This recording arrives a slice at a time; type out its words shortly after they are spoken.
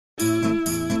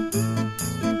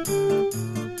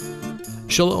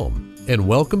Shalom, and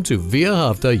welcome to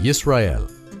V'ahavta Yisrael,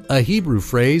 a Hebrew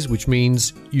phrase which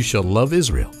means, you shall love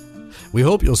Israel. We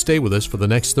hope you'll stay with us for the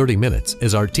next 30 minutes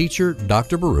as our teacher,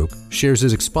 Dr. Baruch, shares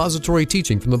his expository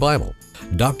teaching from the Bible.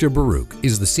 Dr. Baruch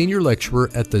is the senior lecturer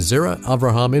at the Zera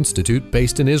Avraham Institute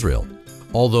based in Israel.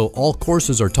 Although all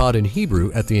courses are taught in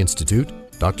Hebrew at the Institute,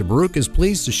 Dr. Baruch is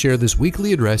pleased to share this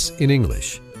weekly address in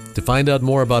English. To find out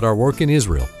more about our work in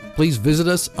Israel, please visit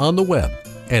us on the web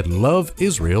at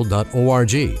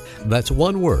loveisrael.org. That's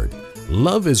one word,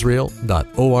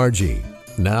 loveisrael.org.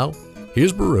 Now,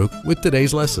 here's Baruch with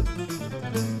today's lesson.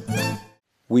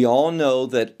 We all know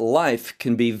that life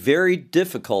can be very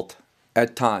difficult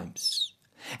at times.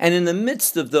 And in the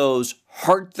midst of those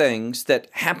hard things that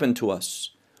happen to us,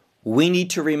 we need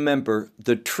to remember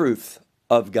the truth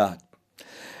of God.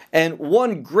 And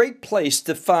one great place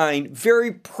to find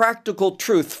very practical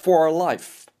truth for our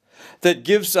life that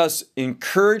gives us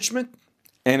encouragement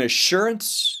and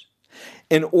assurance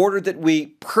in order that we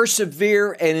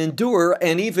persevere and endure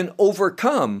and even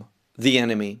overcome the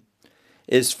enemy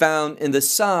is found in the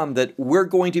psalm that we're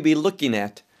going to be looking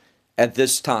at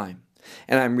this time.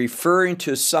 And I'm referring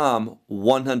to Psalm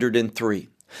 103.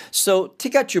 So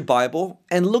take out your Bible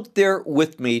and look there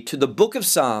with me to the book of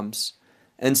Psalms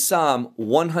and Psalm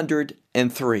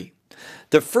 103.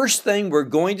 The first thing we're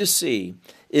going to see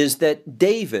is that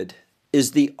David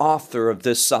is the author of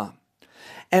this psalm.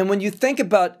 And when you think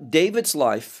about David's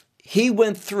life, he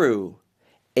went through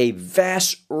a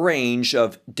vast range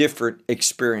of different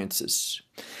experiences.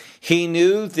 He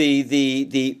knew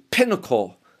the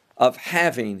pinnacle of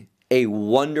having a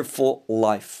wonderful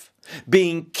life,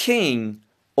 being king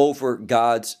over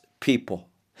God's people,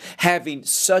 having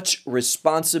such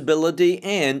responsibility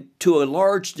and, to a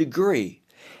large degree,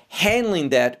 handling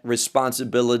that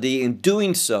responsibility and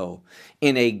doing so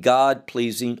in a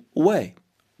God-pleasing way.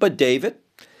 But David,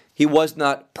 he was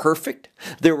not perfect.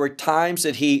 There were times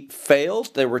that he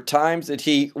failed. There were times that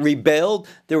he rebelled.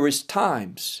 There was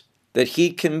times that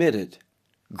he committed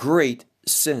great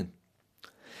sin.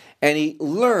 And he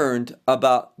learned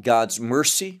about God's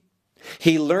mercy.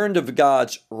 He learned of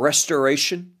God's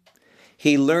restoration.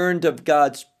 He learned of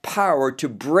God's power to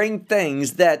bring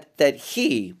things that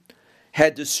he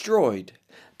had destroyed,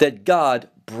 that God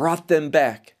brought them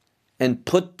back and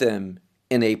put them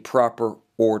in a proper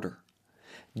order.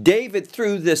 David,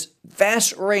 through this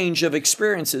vast range of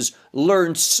experiences,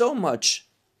 learned so much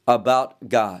about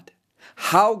God,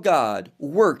 how God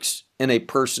works in a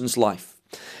person's life.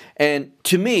 And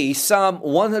to me, Psalm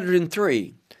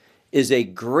 103 is a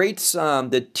great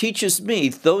psalm that teaches me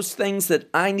those things that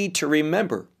I need to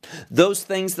remember, those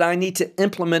things that I need to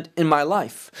implement in my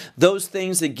life, those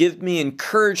things that give me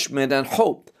encouragement and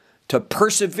hope to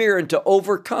persevere and to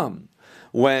overcome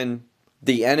when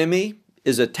the enemy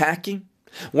is attacking,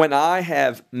 when I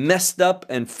have messed up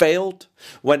and failed,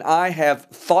 when I have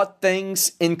thought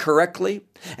things incorrectly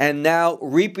and now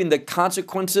reaping the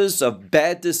consequences of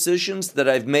bad decisions that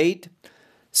I've made.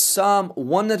 Psalm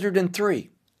 103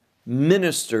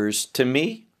 ministers to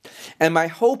me, and my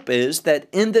hope is that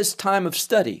in this time of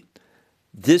study,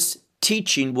 this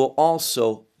teaching will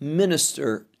also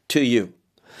minister to you.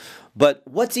 But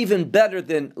what's even better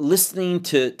than listening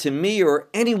to me or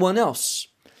anyone else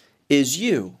is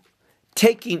you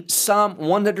taking Psalm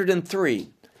 103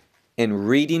 and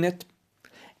reading it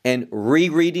and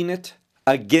rereading it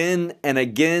again and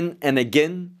again and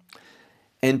again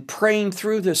and praying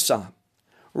through this psalm.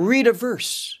 Read a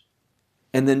verse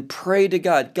and then pray to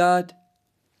God, God,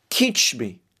 teach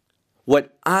me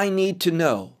what I need to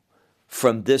know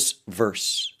from this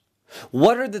verse.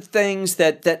 What are the things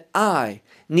that I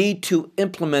need to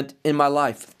implement in my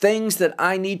life? Things that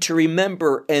I need to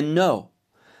remember and know.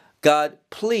 God,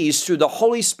 please, through the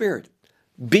Holy Spirit,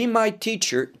 be my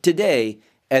teacher today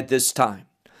at this time.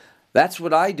 That's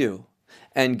what I do.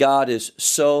 And God is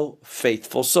so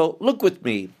faithful. So look with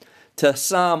me to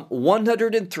Psalm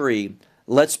 103.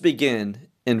 Let's begin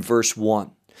in verse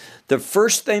 1. The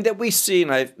first thing that we see,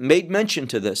 and I've made mention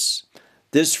to this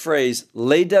phrase,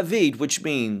 Le David, which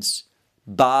means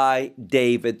by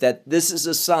David, that this is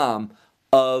a psalm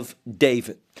of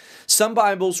David. Some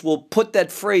Bibles will put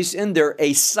that phrase in there,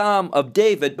 a psalm of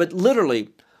David, but literally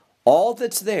all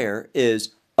that's there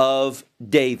is of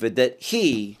David, that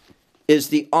he is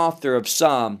the author of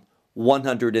Psalm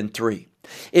 103.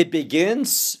 It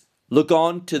begins, look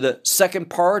on to the second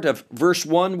part of verse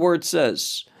 1 where it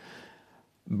says,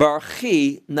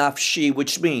 Barchi nafshi,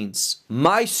 which means,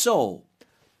 my soul,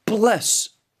 bless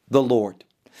the Lord.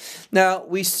 Now,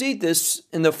 we see this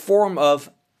in the form of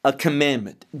a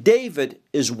commandment. David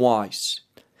is wise.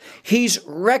 He's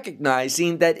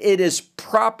recognizing that it is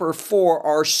proper for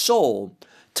our soul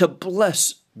to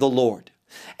bless the Lord.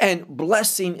 And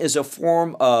blessing is a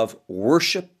form of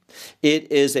worship.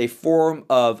 It is a form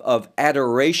of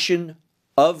adoration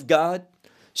of God.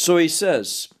 So he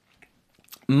says,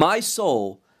 my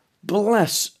soul,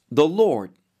 bless the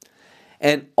Lord,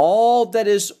 and all that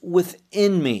is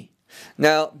within me.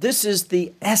 Now, this is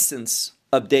the essence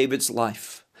of David's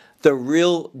life, the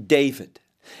real David.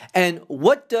 And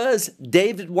what does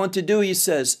David want to do? He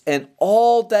says, and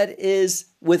all that is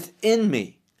within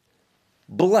me,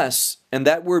 bless. And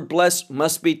that word bless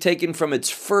must be taken from its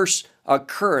first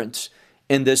occurrence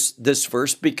in this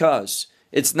verse, because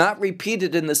it's not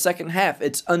repeated in the second half.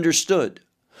 It's understood.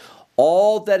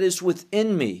 All that is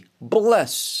within me,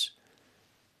 bless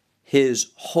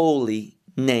his holy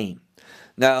name.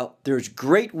 Now, there's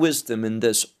great wisdom in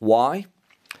this. Why?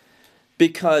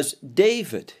 Because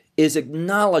David is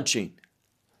acknowledging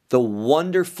the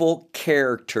wonderful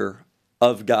character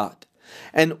of God.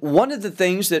 And one of the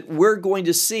things that we're going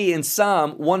to see in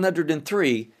Psalm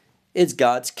 103 is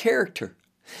God's character.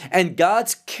 And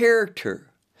God's character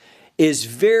is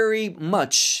very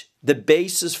much the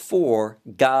basis for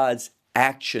God's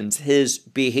actions, his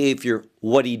behavior,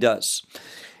 what he does.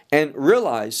 And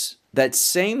realize that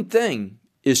same thing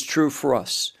is true for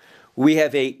us. We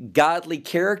have a godly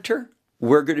character,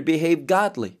 we're going to behave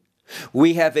godly.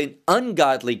 We have an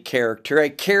ungodly character, a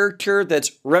character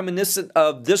that's reminiscent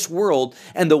of this world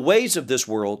and the ways of this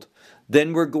world,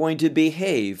 then we're going to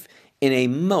behave in a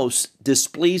most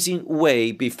displeasing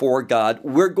way before God.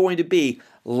 We're going to be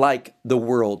like the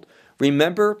world.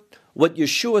 Remember what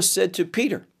Yeshua said to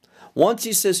Peter. Once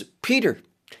he says, Peter,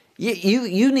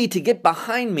 you need to get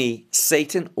behind me,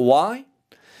 Satan. Why?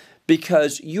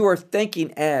 Because you are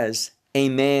thinking as a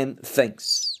man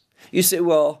thinks. You say,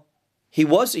 well, he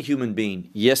was a human being.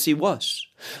 Yes, he was.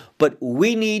 But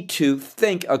we need to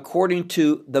think according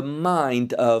to the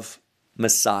mind of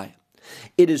Messiah.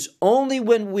 It is only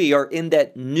when we are in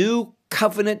that new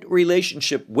covenant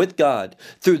relationship with God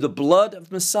through the blood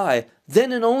of Messiah,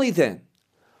 then and only then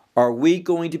are we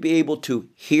going to be able to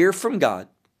hear from God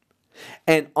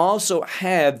and also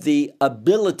have the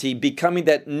ability, becoming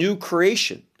that new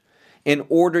creation, in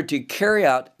order to carry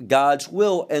out God's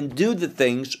will and do the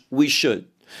things we should.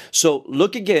 So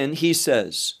look again, he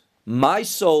says, my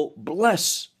soul,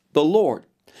 bless the Lord,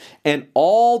 and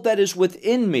all that is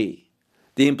within me.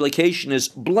 The implication is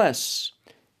bless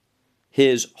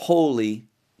his holy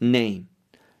name.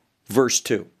 Verse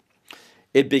 2.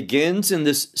 It begins in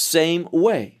this same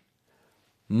way.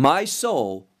 My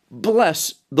soul,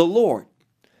 bless the Lord.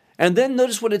 And then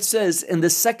notice what it says in the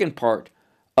second part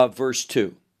of verse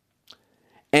 2.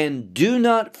 And do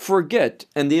not forget,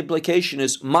 and the implication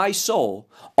is my soul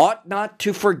ought not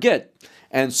to forget.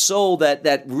 And so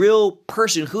that real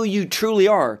person who you truly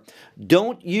are,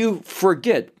 don't you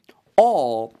forget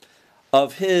all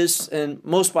of his, and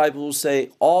most Bibles say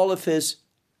all of his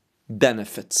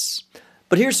benefits.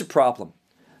 But here's the problem.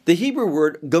 The Hebrew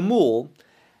word gamul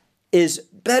is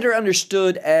better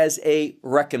understood as a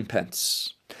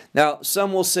recompense. Now,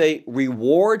 some will say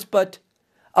reward, but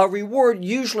a reward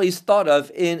usually is thought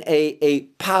of in a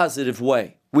positive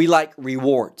way. We like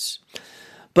rewards.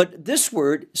 But this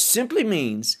word simply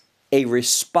means a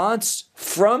response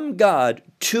from God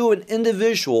to an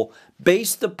individual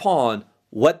based upon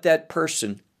what that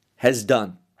person has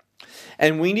done.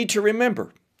 And we need to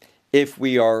remember, if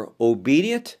we are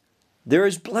obedient, there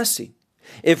is blessing.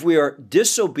 If we are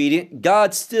disobedient,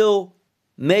 God still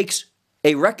makes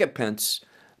a recompense,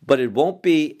 but it won't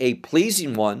be a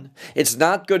pleasing one. It's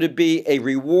not going to be a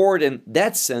reward in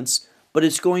that sense, but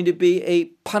it's going to be a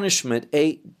punishment,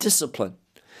 a discipline.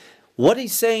 What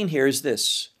he's saying here is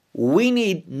this: we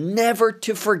need never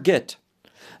to forget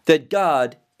that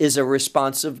God is a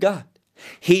responsive God.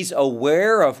 He's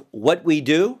aware of what we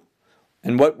do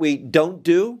and what we don't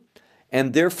do,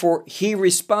 and therefore he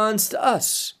responds to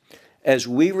us as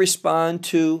we respond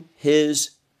to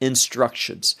his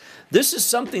instructions. This is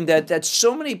something that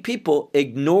so many people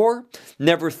ignore,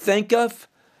 never think of.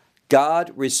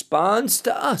 God responds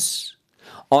to us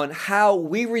on how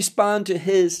we respond to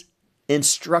his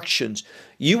instructions.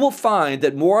 You will find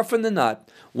that more often than not,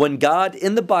 when God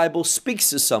in the Bible speaks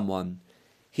to someone,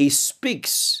 he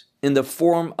speaks in the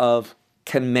form of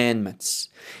commandments.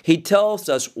 He tells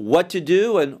us what to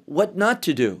do and what not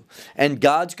to do. And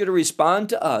God's going to respond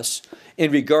to us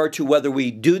in regard to whether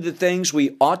we do the things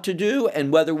we ought to do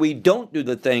and whether we don't do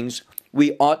the things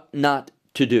we ought not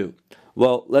to do.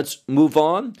 Well, let's move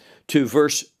on to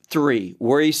verse 3,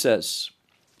 where he says,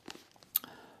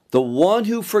 the one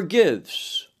who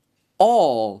forgives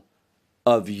all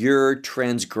of your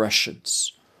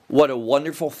transgressions. What a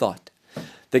wonderful thought.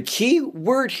 The key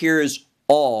word here is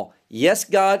all. Yes,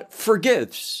 God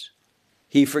forgives.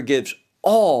 He forgives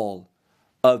all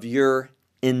of your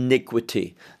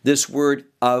iniquity. This word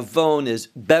avon is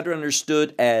better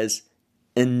understood as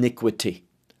iniquity.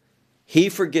 He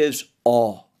forgives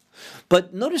all.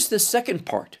 But notice the second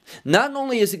part. Not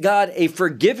only is God a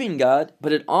forgiving God,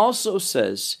 but it also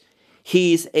says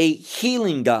He's a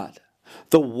healing God.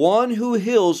 The one who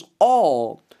heals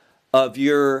all of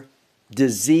your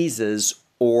diseases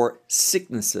or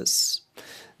sicknesses.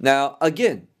 Now,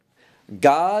 again,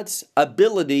 God's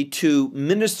ability to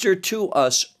minister to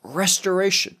us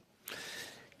restoration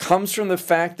comes from the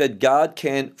fact that God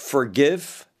can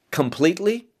forgive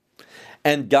completely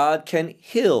and God can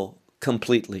heal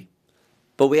completely.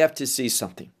 But we have to see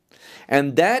something.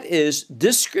 And that is,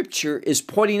 this scripture is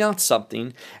pointing out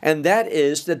something, and that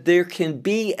is that there can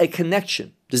be a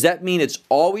connection. Does that mean it's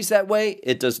always that way?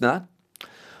 It does not.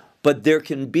 But there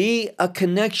can be a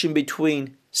connection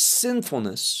between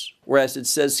sinfulness, whereas it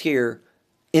says here,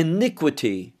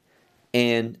 iniquity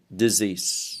and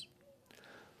disease.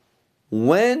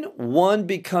 When one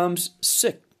becomes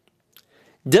sick,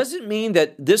 doesn't mean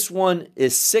that this one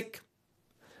is sick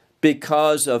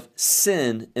because of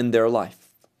sin in their life,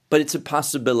 but it's a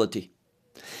possibility.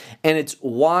 And it's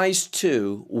wise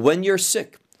too, when you're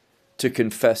sick, to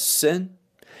confess sin,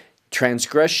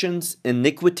 transgressions,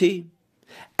 iniquity,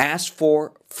 ask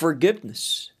for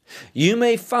forgiveness. You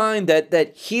may find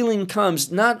that healing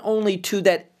comes not only to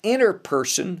that inner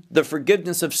person, the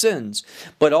forgiveness of sins,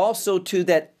 but also to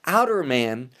that outer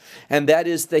man, and that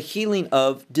is the healing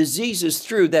of diseases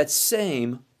through that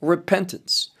same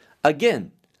repentance.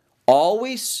 Again,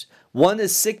 always one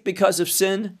is sick because of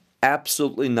sin?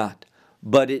 Absolutely not.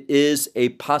 But it is a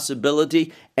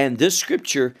possibility, and this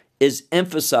scripture is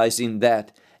emphasizing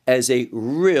that as a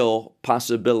real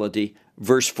possibility.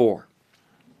 Verse 4.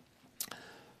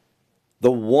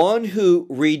 The one who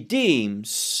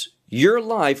redeems your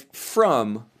life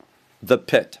from the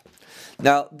pit.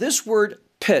 Now, this word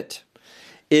pit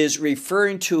is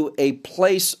referring to a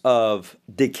place of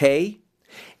decay,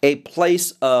 a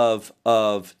place of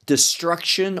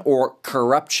destruction or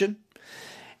corruption.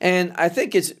 And I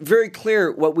think it's very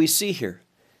clear what we see here.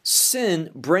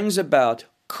 Sin brings about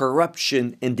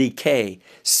corruption and decay.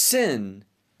 Sin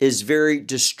is very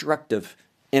destructive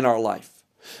in our life,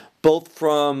 both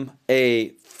from a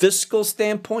physical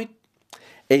standpoint,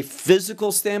 a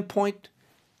physical standpoint,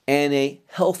 and a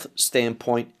health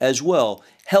standpoint as well.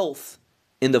 Health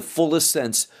in the fullest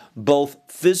sense, both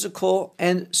physical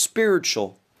and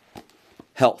spiritual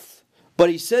health.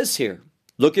 But he says here,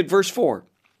 look at verse 4.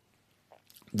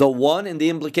 The one, and the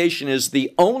implication is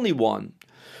the only one,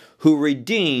 who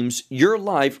redeems your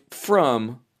life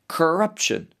from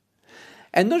corruption.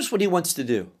 And notice what he wants to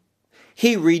do.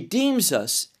 He redeems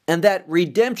us, and that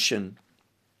redemption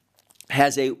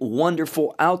has a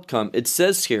wonderful outcome. It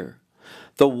says here,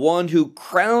 the one who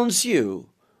crowns you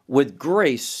with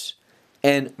grace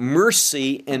and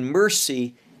mercy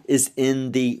is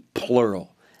in the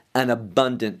plural, an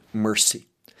abundant mercy.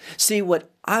 See,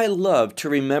 what I love to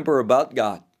remember about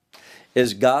God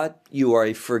is, God, you are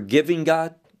a forgiving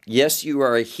God. Yes, you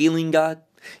are a healing God.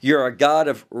 You're a God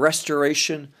of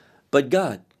restoration. But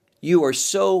God, you are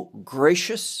so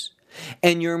gracious,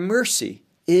 and your mercy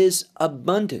is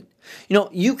abundant. You know,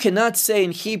 you cannot say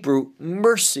in Hebrew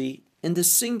mercy in the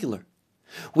singular.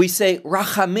 We say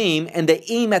rachamim, and the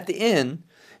im at the end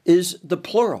is the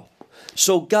plural.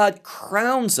 So God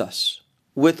crowns us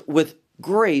with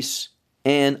grace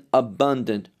and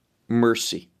abundant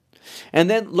mercy. And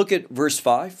then look at verse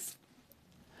 5.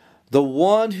 The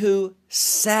one who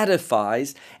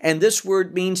satisfies, and this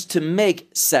word means to make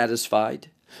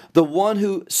satisfied. The one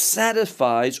who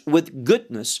satisfies with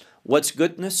goodness. What's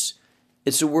goodness?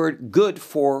 It's a word good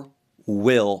for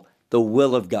will, the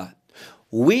will of God.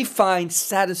 We find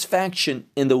satisfaction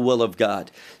in the will of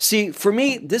God. See, for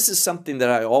me, this is something that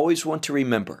I always want to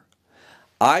remember.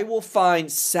 I will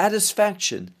find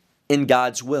satisfaction in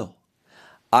God's will.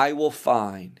 I will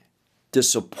find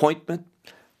disappointment,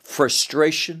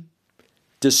 frustration,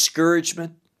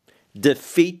 discouragement,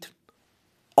 defeat,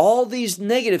 all these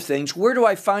negative things. Where do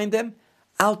I find them?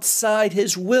 Outside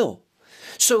His will.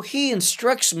 So He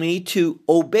instructs me to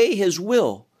obey His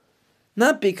will,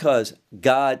 not because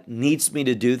God needs me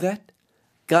to do that.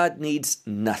 God needs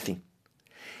nothing.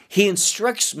 He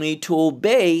instructs me to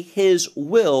obey His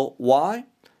will. Why?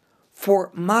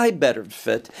 For my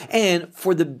benefit and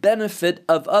for the benefit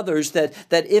of others, that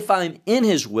if I'm in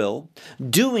His will,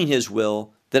 doing His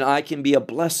will, then I can be a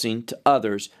blessing to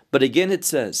others. But again it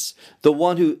says, the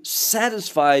one who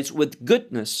satisfies with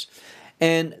goodness.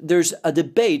 And there's a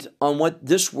debate on what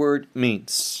this word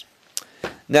means.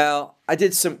 Now, I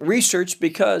did some research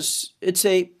because it's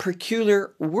a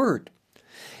peculiar word.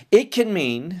 It can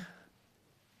mean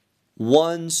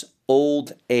one's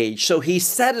old age. So he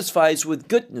satisfies with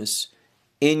goodness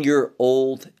in your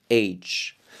old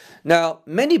age. Now,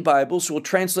 many Bibles will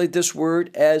translate this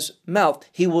word as mouth.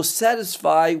 He will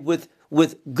satisfy with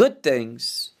good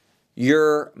things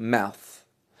your mouth.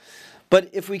 But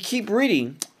if we keep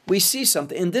reading, we see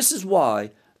something, and this is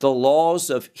why the laws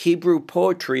of Hebrew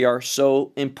poetry are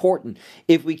so important.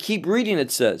 If we keep reading,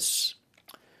 it says,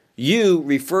 you,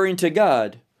 referring to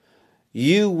God,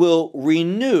 you will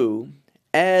renew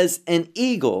as an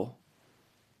eagle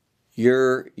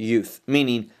your youth.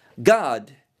 Meaning,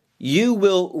 God, you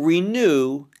will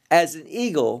renew as an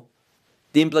eagle.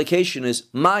 The implication is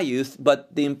my youth,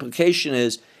 but the implication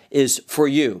is for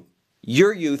you.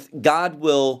 Your youth, God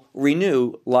will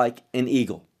renew like an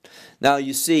eagle. Now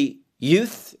you see,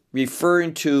 youth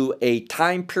referring to a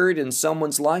time period in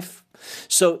someone's life.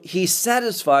 So he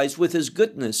satisfies with his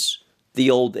goodness the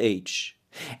old age.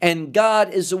 And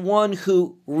God is the one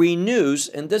who renews,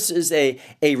 and this is a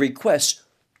request,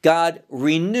 God,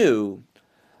 renew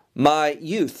my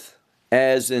youth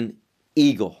as an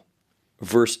eagle.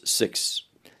 Verse 6.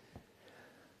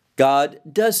 God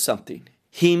does something.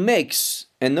 He makes,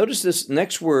 and notice this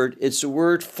next word, it's a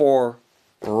word for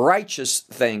righteous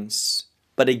things,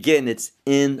 but again, it's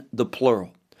in the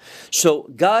plural. So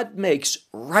God makes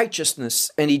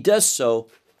righteousness, and he does so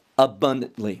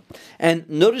abundantly. And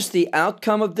notice the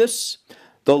outcome of this.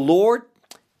 The Lord,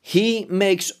 he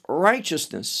makes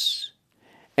righteousness,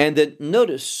 and then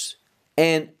notice,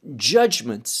 and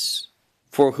judgments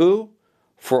for who?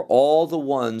 For all the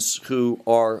ones who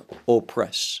are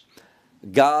oppressed.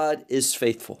 God is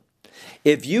faithful.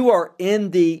 If you are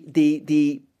in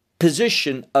the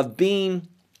position of being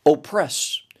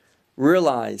oppressed,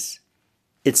 realize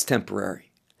it's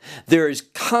temporary. There is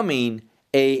coming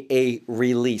a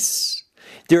release.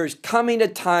 There is coming a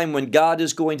time when God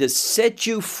is going to set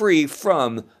you free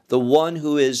from the one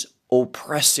who is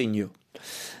oppressing you.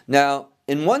 Now,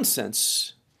 in one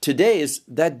sense, today is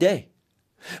that day.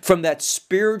 From that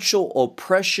spiritual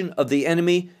oppression of the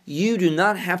enemy, you do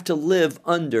not have to live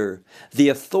under the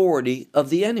authority of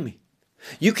the enemy.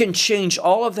 You can change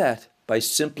all of that by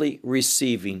simply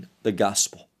receiving the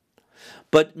gospel.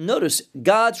 But notice,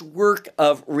 God's work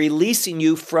of releasing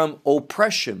you from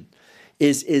oppression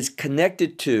is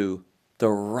connected to the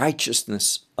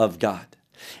righteousness of God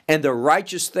and the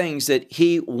righteous things that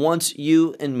he wants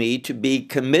you and me to be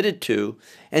committed to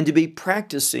and to be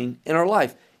practicing in our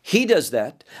life. He does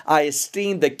that. I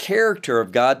esteem the character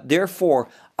of God. Therefore,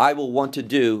 I will want to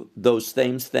do those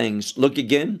same things. Look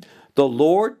again. The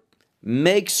Lord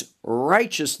makes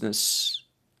righteousness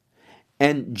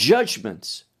and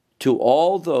judgments to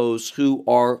all those who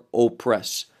are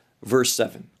oppressed. Verse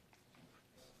 7.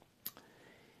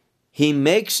 He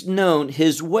makes known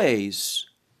his ways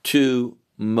to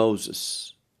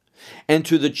Moses, and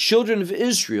to the children of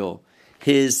Israel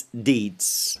his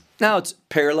deeds. Now it's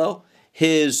parallel.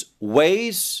 His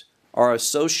ways are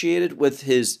associated with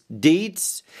his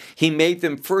deeds. He made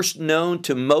them first known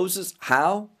to Moses.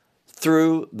 How?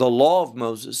 Through the law of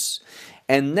Moses.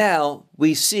 And now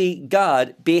we see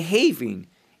God behaving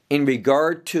in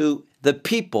regard to the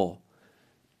people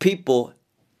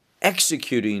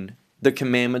executing the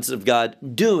commandments of God,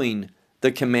 doing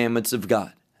the commandments of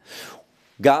God.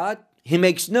 God, he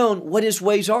makes known what his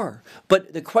ways are.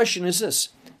 But the question is this: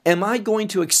 am I going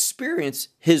to experience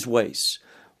his ways?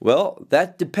 Well,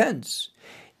 that depends.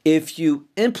 If you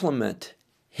implement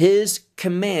his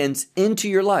commands into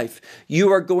your life,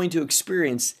 you are going to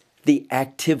experience the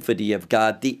activity of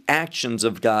God, the actions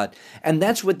of God. And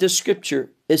that's what this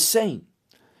scripture is saying.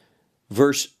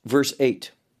 Verse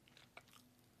 8.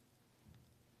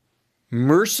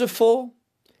 Merciful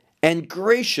and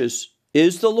gracious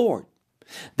is the Lord.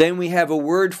 Then we have a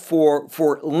word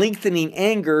for lengthening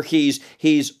anger.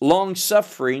 He's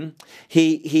long-suffering.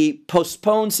 He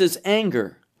postpones his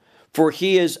anger, for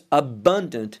he is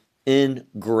abundant in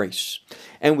grace.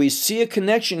 And we see a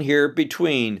connection here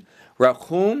between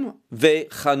Rahum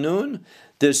veChanun,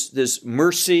 this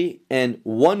mercy and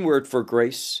one word for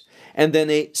grace, and then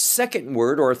a second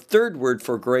word or a third word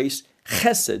for grace,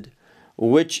 Chesed,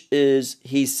 which is,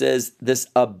 he says, this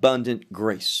abundant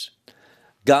grace.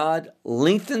 God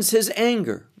lengthens his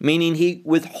anger, meaning he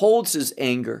withholds his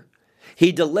anger.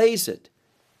 He delays it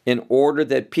in order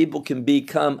that people can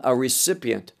become a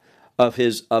recipient of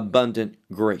his abundant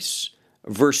grace.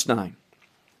 Verse 9.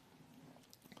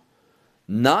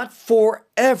 Not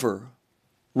forever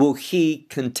will he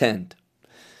contend.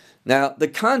 Now, the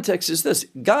context is this.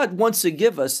 God wants to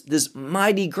give us this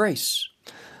mighty grace,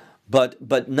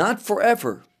 but not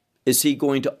forever is he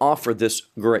going to offer this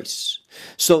grace.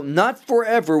 So not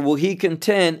forever will he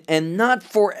contend, and not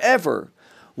forever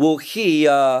will he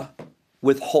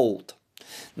withhold.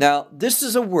 Now, this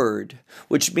is a word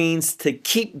which means to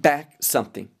keep back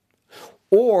something,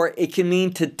 or it can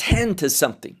mean to tend to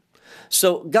something.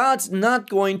 So God's not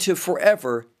going to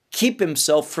forever keep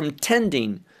himself from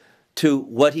tending to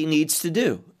what he needs to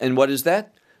do. And what is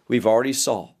that? We've already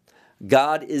saw.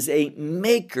 God is a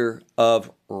maker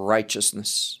of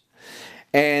righteousness.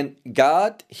 And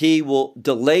God, he will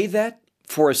delay that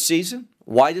for a season.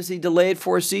 Why does he delay it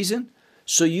for a season?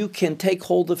 So you can take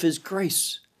hold of his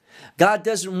grace. God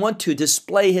doesn't want to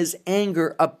display his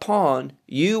anger upon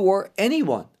you or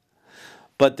anyone.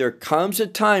 But there comes a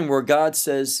time where God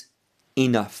says,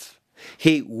 enough.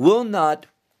 He will not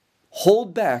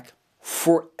hold back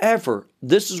forever.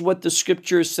 This is what the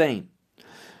scripture is saying.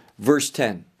 Verse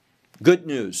 10. Good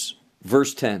news.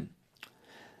 Verse 10.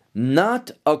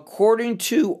 Not according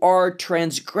to our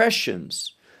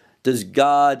transgressions does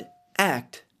God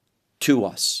act to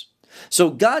us. So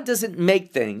God doesn't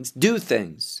make things, do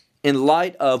things in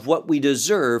light of what we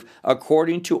deserve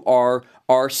according to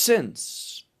our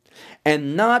sins.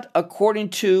 And not according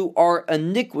to our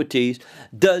iniquities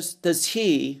does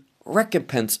he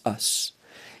recompense us.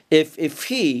 If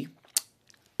he,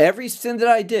 every sin that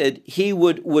I did, he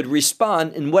would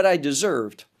respond in what I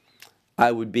deserved,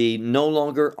 I would be no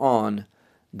longer on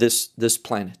this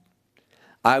planet.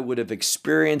 I would have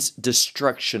experienced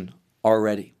destruction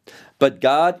already. But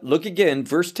God, look again,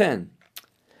 verse 10,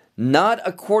 not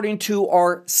according to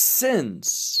our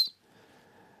sins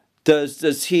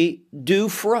does he do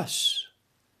for us,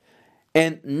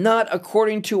 and not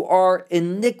according to our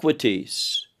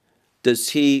iniquities does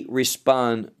he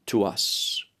respond to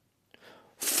us.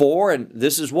 For, and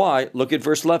this is why, look at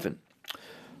verse 11,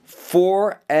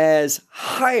 for as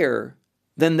higher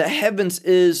than the heavens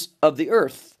is of the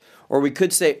earth, or we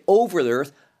could say over the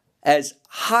earth, as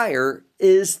higher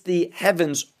is the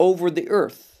heavens over the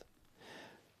earth,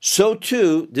 so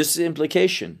too, this is the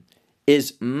implication,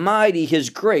 is mighty his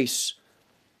grace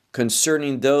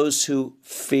concerning those who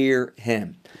fear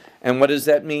him. And what does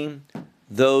that mean?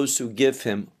 Those who give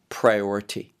him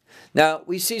priority. Now,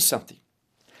 we see something.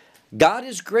 God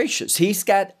is gracious. He's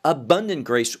got abundant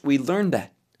grace. We learned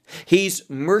that. He's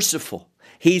merciful.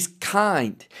 He's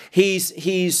kind.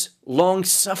 He's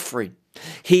long-suffering.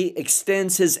 He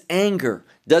extends his anger,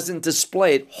 doesn't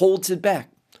display it, holds it back.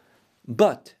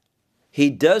 But he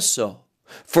does so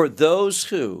for those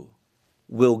who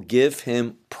will give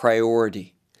him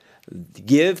priority.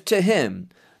 Give to him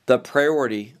the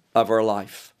priority of our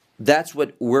life. That's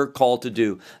what we're called to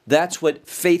do. That's what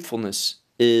faithfulness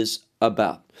is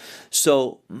about.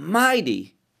 So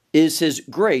mighty is his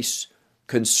grace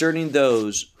concerning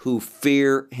those who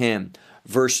fear him.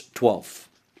 Verse 12.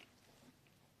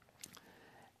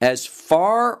 As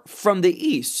far from the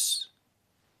east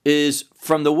is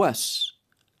from the west,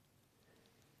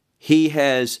 he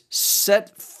has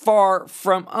set far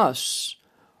from us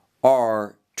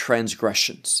our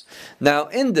transgressions. Now,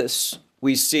 in this,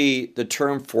 we see the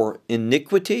term for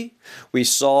iniquity. We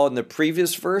saw in the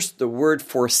previous verse the word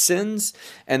for sins,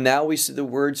 and now we see the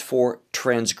words for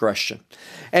transgression.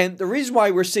 And the reason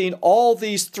why we're seeing all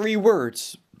these three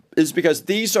words is because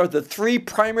these are the three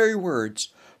primary words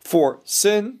for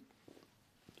sin,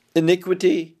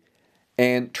 iniquity,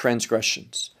 and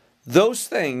transgressions. Those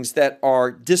things that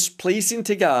are displeasing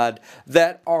to God,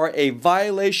 that are a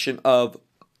violation of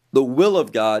the will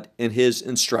of God in his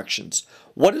instructions.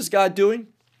 What is God doing?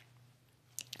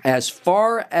 As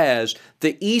far as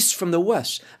the east from the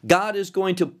west, God is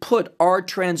going to put our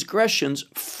transgressions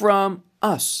from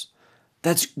us.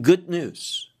 That's good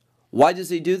news. Why does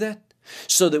he do that?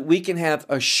 So that we can have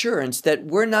assurance that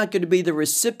we're not going to be the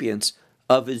recipients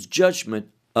of his judgment,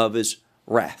 of his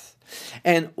wrath.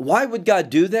 And why would God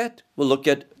do that? We'll look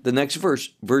at the next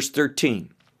verse, verse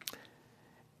 13.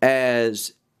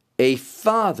 As a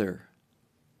father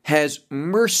has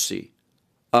mercy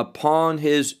upon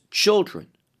his children,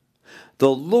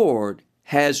 the Lord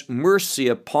has mercy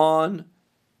upon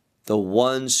the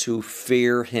ones who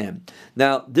fear him.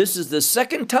 Now, this is the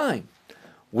second time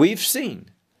we've seen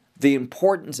the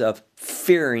importance of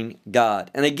fearing God.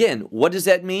 And again, what does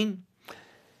that mean?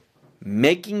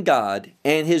 Making God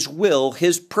and his will,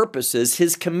 his purposes,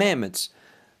 his commandments,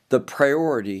 the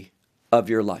priority of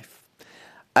your life.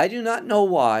 I do not know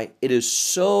why it is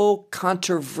so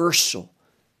controversial,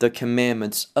 the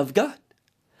commandments of God.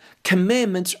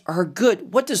 Commandments are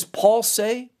good. What does Paul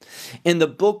say in the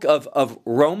book of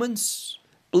Romans?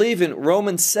 believe in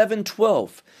Romans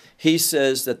 7:12. He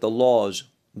says that the law is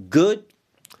good,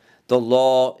 the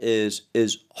law is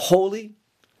holy,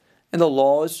 and the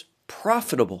law is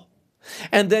profitable.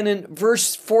 And then in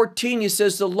verse 14, he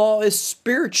says the law is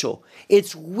spiritual.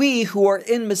 It's we who are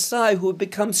in Messiah who have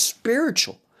become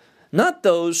spiritual. Not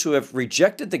those who have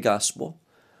rejected the gospel,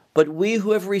 but we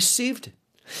who have received it.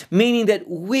 Meaning that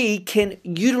we can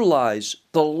utilize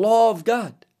the law of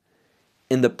God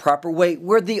in the proper way.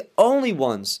 We're the only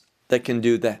ones that can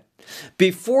do that.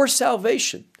 Before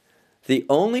salvation, the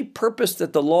only purpose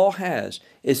that the law has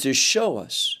is to show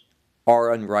us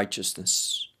our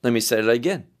unrighteousness. Let me say it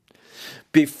again.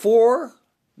 Before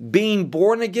being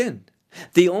born again,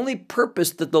 the only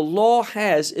purpose that the law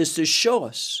has is to show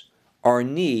us our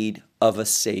need of a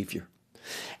Savior.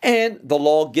 And the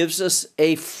law gives us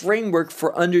a framework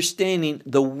for understanding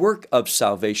the work of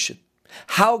salvation,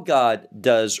 how God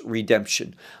does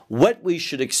redemption, what we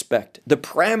should expect, the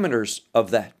parameters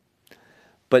of that.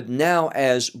 But now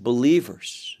as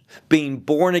believers, being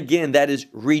born again, that is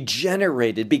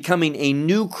regenerated, becoming a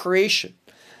new creation,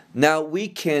 now we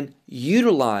can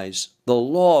utilize the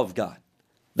law of God,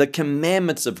 the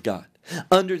commandments of God,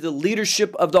 under the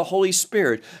leadership of the Holy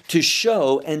Spirit to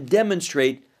show and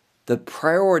demonstrate the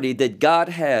priority that God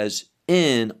has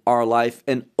in our life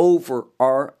and over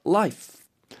our life.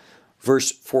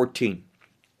 Verse 14.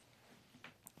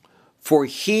 For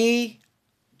he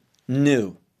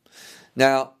knew.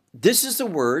 Now, this is the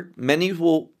word, many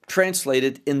will translate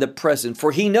it in the present,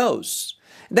 for he knows.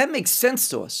 That makes sense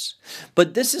to us.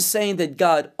 But this is saying that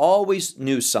God always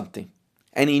knew something,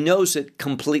 and he knows it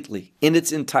completely in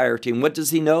its entirety. And what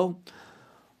does he know?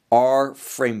 Our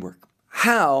framework,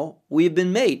 how we've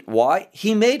been made. Why?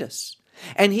 He made us.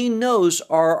 And he knows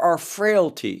our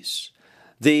frailties,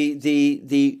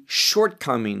 the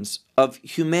shortcomings of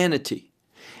humanity.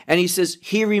 And he says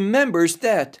he remembers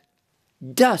that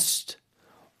dust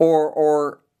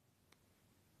or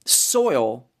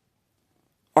soil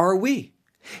are we.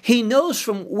 He knows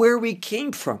from where we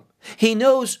came from. He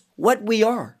knows what we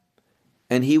are.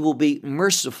 And he will be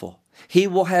merciful. He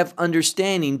will have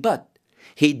understanding, but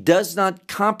he does not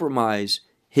compromise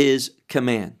his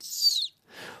commands.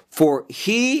 For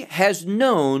he has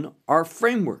known our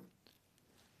framework.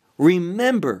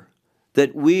 Remember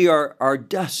that we are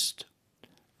dust.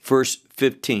 Verse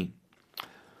 15.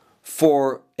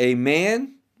 For a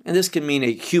man, and this can mean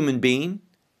a human being,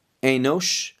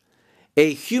 Enosh,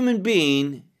 a human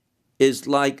being is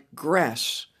like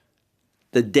grass,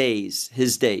 the days,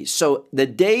 his days. So the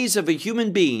days of a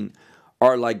human being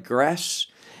are like grass,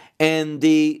 and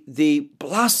the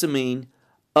blossoming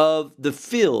of the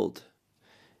field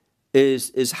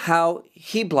is how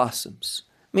he blossoms.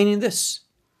 Meaning this,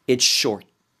 it's short.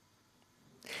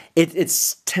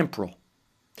 It's temporal.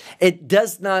 It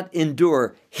does not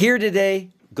endure here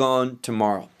today, gone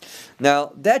tomorrow.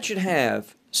 Now, that should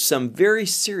have some very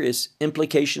serious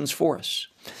implications for us.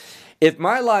 If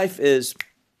my life is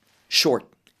short,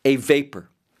 a vapor,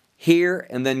 here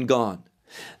and then gone,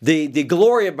 the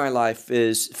glory of my life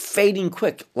is fading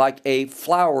quick like a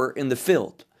flower in the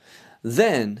field,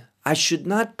 then I should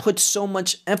not put so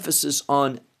much emphasis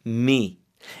on me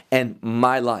and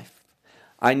my life.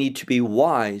 I need to be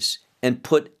wise and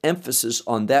put emphasis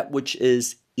on that which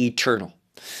is eternal.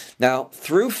 Now,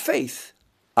 through faith,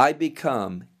 I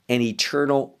become an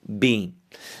eternal being.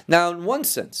 Now, in one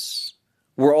sense,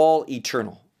 we're all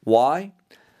eternal. Why?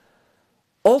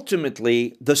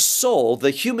 Ultimately, the soul,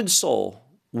 the human soul,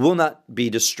 will not be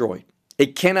destroyed.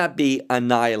 It cannot be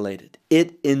annihilated.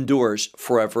 It endures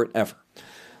forever and ever.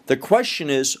 The question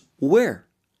is, where?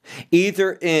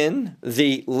 Either in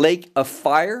the lake of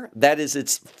fire, that is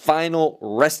its final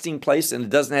resting place, and it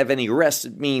doesn't have any rest,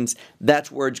 it means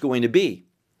that's where it's going to be.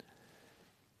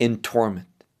 In torment,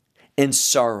 in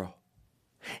sorrow,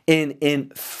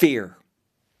 in fear.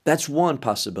 That's one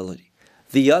possibility.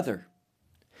 The other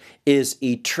is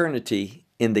eternity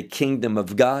in the kingdom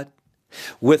of God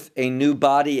with a new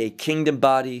body, a kingdom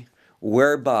body,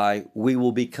 whereby we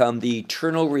will become the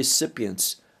eternal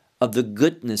recipients of the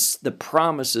goodness, the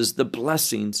promises, the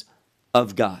blessings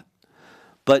of God.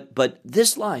 But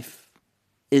this life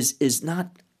is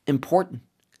not important.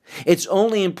 It's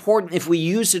only important if we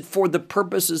use it for the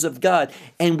purposes of God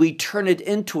and we turn it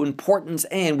into importance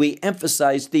and we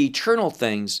emphasize the eternal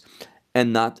things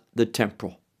and not the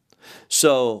temporal.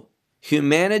 So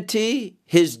humanity,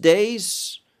 his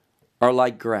days are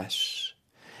like grass.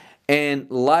 And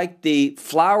like the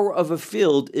flower of a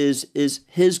field is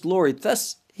his glory.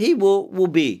 Thus he will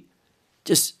be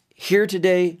just here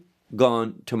today,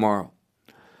 gone tomorrow.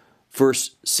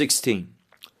 Verse 16.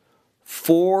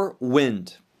 For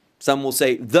wind. Some will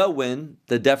say the when,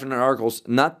 the definite article's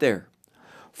not there.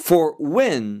 For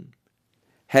when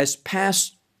has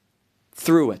passed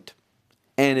through it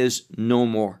and is no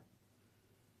more.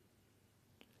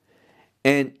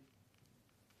 And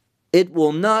it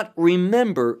will not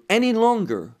remember any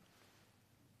longer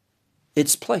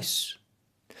its place.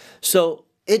 So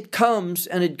it comes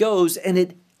and it goes, and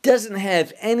it doesn't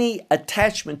have any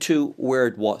attachment to where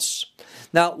it was.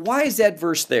 Now, why is that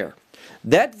verse there?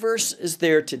 That verse is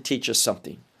there to teach us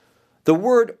something. The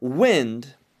word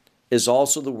wind is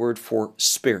also the word for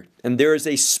spirit. And there is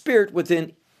a spirit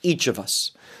within each of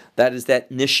us. That is that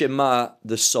neshama,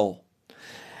 the soul.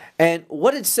 And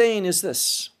what it's saying is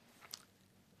this.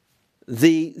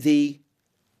 The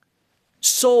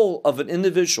soul of an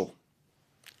individual,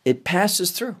 it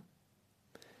passes through.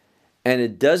 And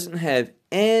it doesn't have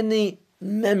any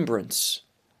remembrance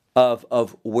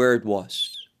of where it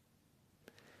was.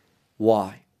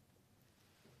 Why?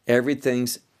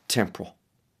 Everything's temporal.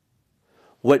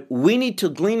 What we need to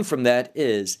glean from that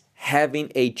is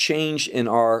having a change in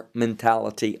our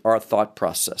mentality, our thought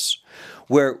process,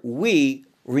 where we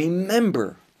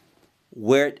remember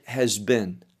where it has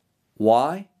been.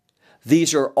 Why?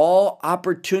 These are all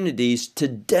opportunities to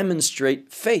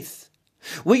demonstrate faith.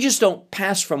 We just don't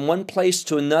pass from one place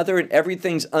to another and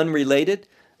everything's unrelated.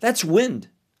 That's wind.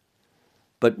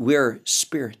 But we're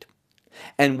spirit.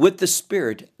 And with the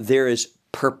Spirit, there is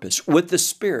purpose. With the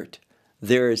Spirit,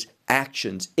 there is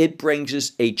actions. It brings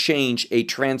us a change, a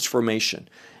transformation.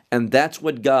 And that's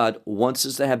what God wants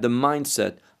us to have the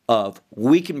mindset of.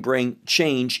 We can bring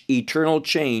change, eternal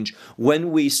change,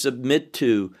 when we submit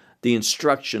to the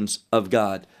instructions of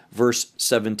God. Verse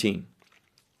 17.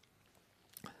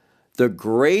 The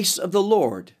grace of the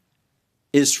Lord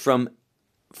is from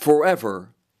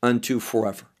forever unto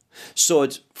forever. So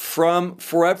it's from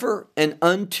forever and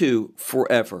unto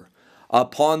forever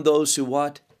upon those who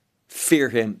what? Fear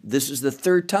Him. This is the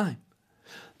third time.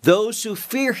 Those who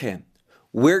fear Him,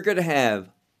 we're going to have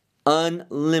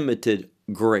unlimited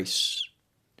grace.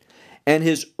 And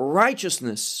His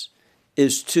righteousness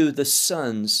is to the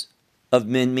sons of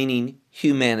men, meaning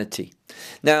humanity.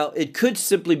 Now, it could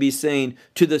simply be saying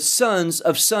to the sons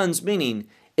of sons, meaning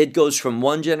it goes from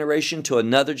one generation to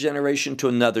another generation to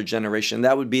another generation.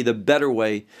 That would be the better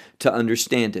way to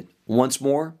understand it. Once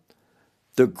more,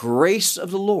 the grace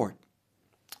of the Lord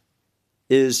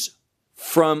is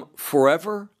from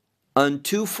forever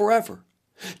unto forever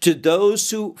to those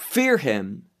who fear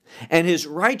Him, and His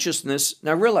righteousness.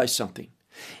 Now realize something.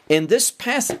 In this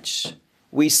passage,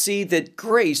 we see that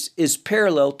grace is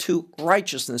parallel to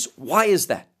righteousness. Why is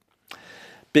that?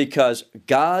 Because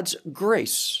God's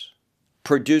grace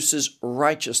produces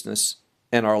righteousness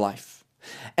in our life.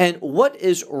 And what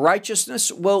is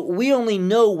righteousness? Well, we only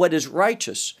know what is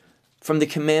righteous from the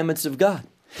commandments of God.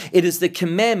 It is the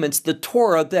commandments, the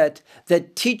Torah,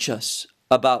 that teach us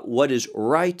about what is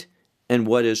right and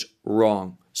what is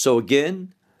wrong. So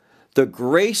again, the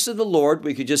grace of the Lord,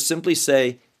 we could just simply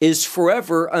say, is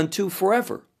forever unto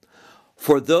forever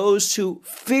for those who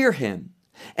fear Him,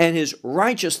 and His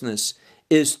righteousness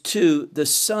is to the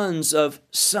sons of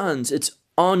sons. It's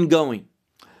ongoing.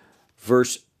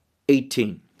 Verse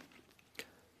 18.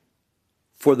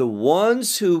 For the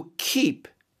ones who keep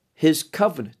His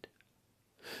covenant,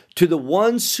 to the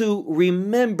ones who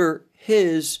remember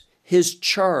His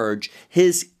charge,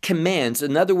 His commands,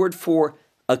 another word for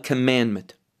a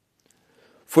commandment.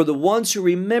 For the ones who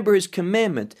remember His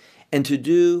commandment and to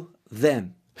do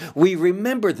them. We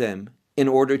remember them in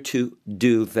order to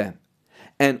do them.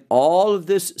 And all of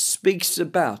this speaks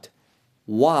about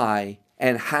why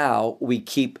and how we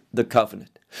keep the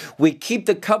covenant. We keep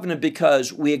the covenant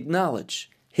because we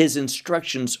acknowledge His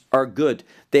instructions are good.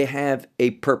 They have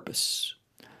a purpose.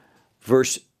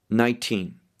 Verse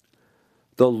 19.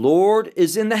 The Lord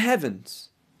is in the heavens,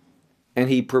 and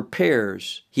He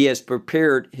has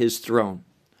prepared His throne.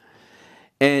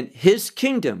 And His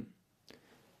kingdom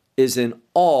is in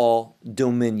all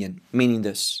dominion, meaning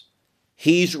this.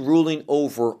 He's ruling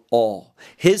over all.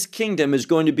 His kingdom is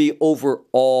going to be over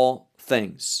all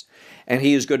things. And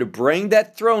He is going to bring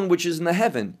that throne which is in the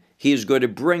heaven, He is going to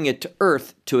bring it to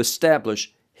earth to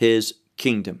establish His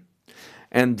kingdom.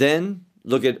 And then,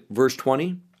 look at verse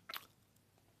 20.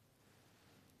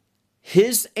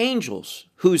 His angels,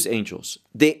 whose angels?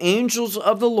 The angels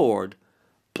of the Lord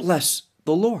bless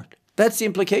the Lord. That's the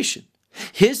implication.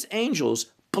 His angels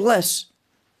bless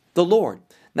the Lord.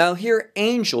 Now here,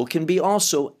 angel can be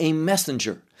also a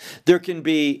messenger. There can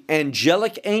be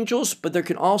angelic angels, but there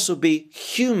can also be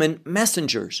human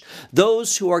messengers.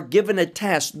 Those who are given a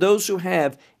task, those who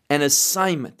have an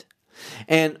assignment.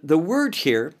 And the word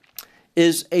here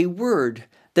is a word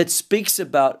that speaks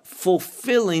about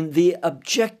fulfilling the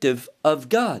objective of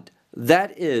God.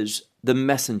 That is the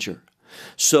messenger.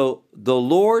 So the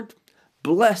Lord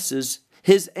blesses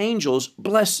his angels,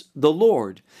 bless the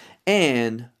Lord,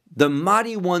 and the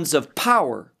mighty ones of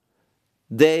power,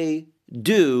 they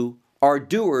are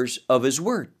doers of his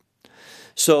word.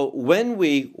 So when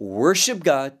we worship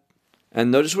God,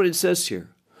 and notice what it says here,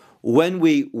 when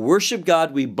we worship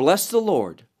God, we bless the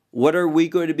Lord. What are we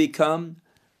going to become?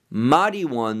 Mighty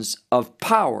ones of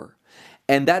power.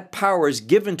 And that power is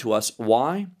given to us.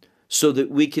 Why? So that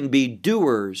we can be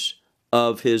doers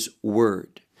of his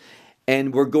word.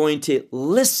 And we're going to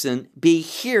listen, be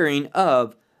hearing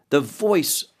of the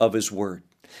voice of his word.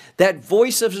 That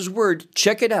voice of his word,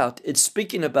 check it out. It's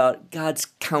speaking about God's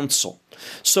counsel.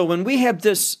 So when we have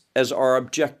this as our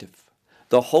objective,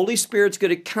 the Holy Spirit's going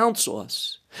to counsel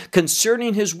us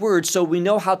concerning his word so we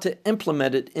know how to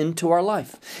implement it into our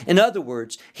life. In other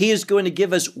words, he is going to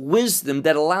give us wisdom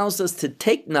that allows us to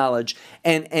take knowledge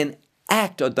and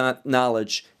act on that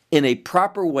knowledge in a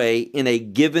proper way in a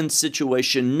given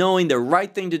situation, knowing the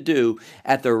right thing to do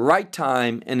at the right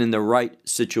time and in the right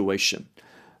situation.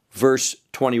 Verse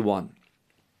 21,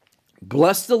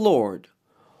 bless the Lord,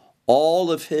 all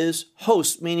of his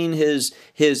hosts, meaning his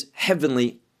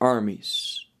heavenly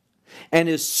armies, and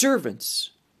his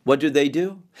servants. What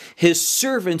do? His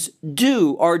servants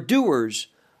are doers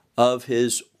of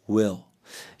his will.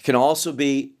 It can also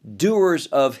be doers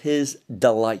of his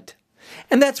delight.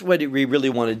 And that's what we really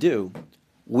want to do.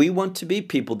 We want to be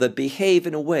people that behave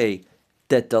in a way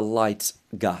that delights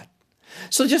God.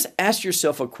 So just ask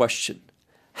yourself a question.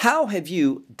 How have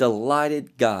you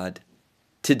delighted God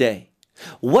today?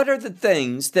 What are the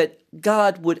things that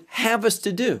God would have us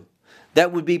to do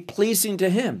that would be pleasing to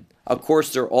him? Of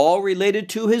course, they're all related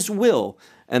to his will.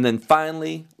 And then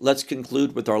finally, let's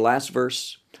conclude with our last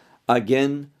verse.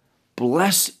 Again,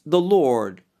 bless the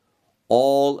Lord,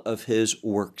 all of his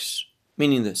works.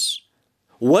 Meaning this,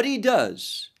 what he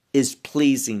does is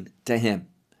pleasing to him.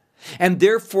 And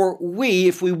therefore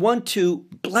if we want to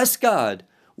bless God,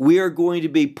 we are going to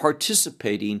be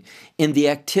participating in the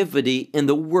activity, in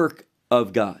the work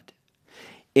of God.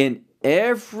 In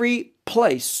every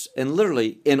place, and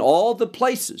literally in all the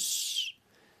places,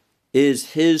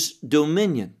 is his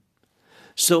dominion.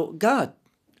 So God,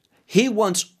 he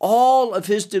wants all of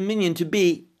his dominion to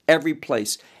be every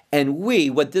place. And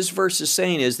what this verse is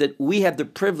saying is that we have the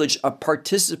privilege of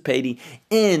participating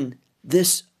in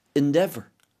this endeavor,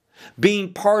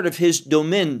 being part of his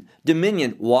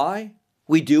dominion. Why?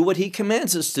 We do what he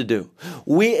commands us to do.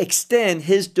 We extend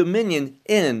his dominion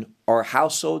in our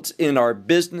households, in our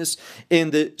business,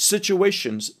 in the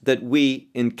situations that we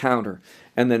encounter.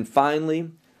 And then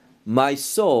finally, my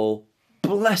soul,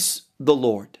 bless the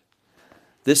Lord.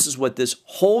 This is what this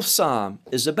whole psalm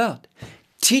is about.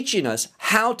 Teaching us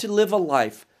how to live a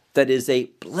life that is a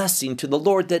blessing to the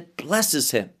Lord, that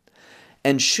blesses him.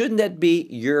 And shouldn't that be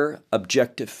your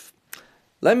objective?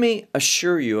 Let me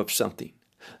assure you of something.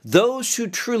 Those who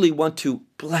truly want to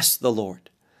bless the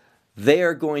Lord, they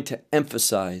are going to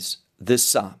emphasize this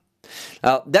psalm.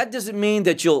 Now, that doesn't mean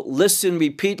that you'll listen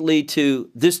repeatedly to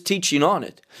this teaching on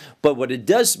it, but what it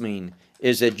does mean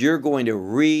is that you're going to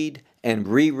read and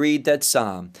reread that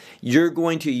psalm. You're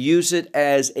going to use it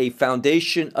as a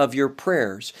foundation of your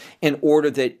prayers in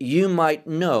order that you might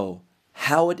know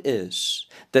how it is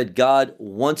that God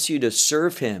wants you to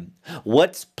serve him,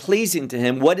 what's pleasing to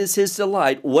him, what is his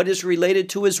delight, what is related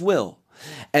to his will.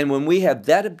 And when we have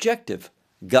that objective,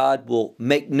 God will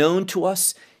make known to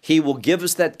us, he will give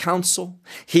us that counsel,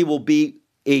 he will be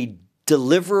a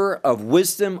deliverer of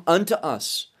wisdom unto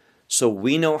us, so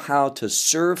we know how to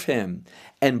serve him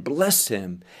and bless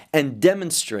him and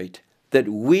demonstrate that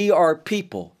we are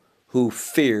people who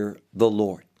fear the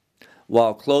Lord. Well,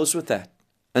 I'll close with that.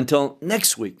 Until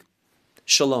next week,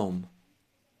 shalom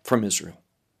from Israel.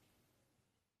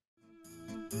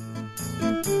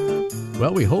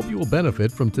 Well, we hope you will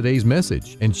benefit from today's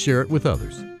message and share it with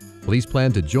others. Please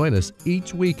plan to join us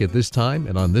each week at this time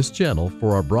and on this channel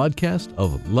for our broadcast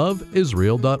of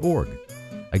loveisrael.org.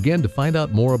 Again, to find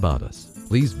out more about us,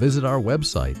 please visit our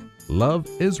website,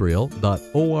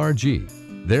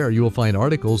 loveisrael.org. There you will find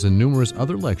articles and numerous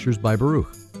other lectures by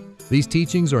Baruch. These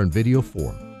teachings are in video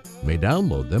form. You may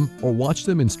download them or watch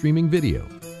them in streaming video.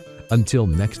 Until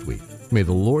next week, may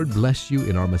the Lord bless you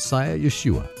in our Messiah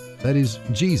Yeshua, that is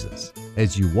Jesus,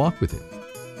 as you walk with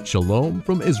him. Shalom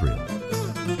from Israel.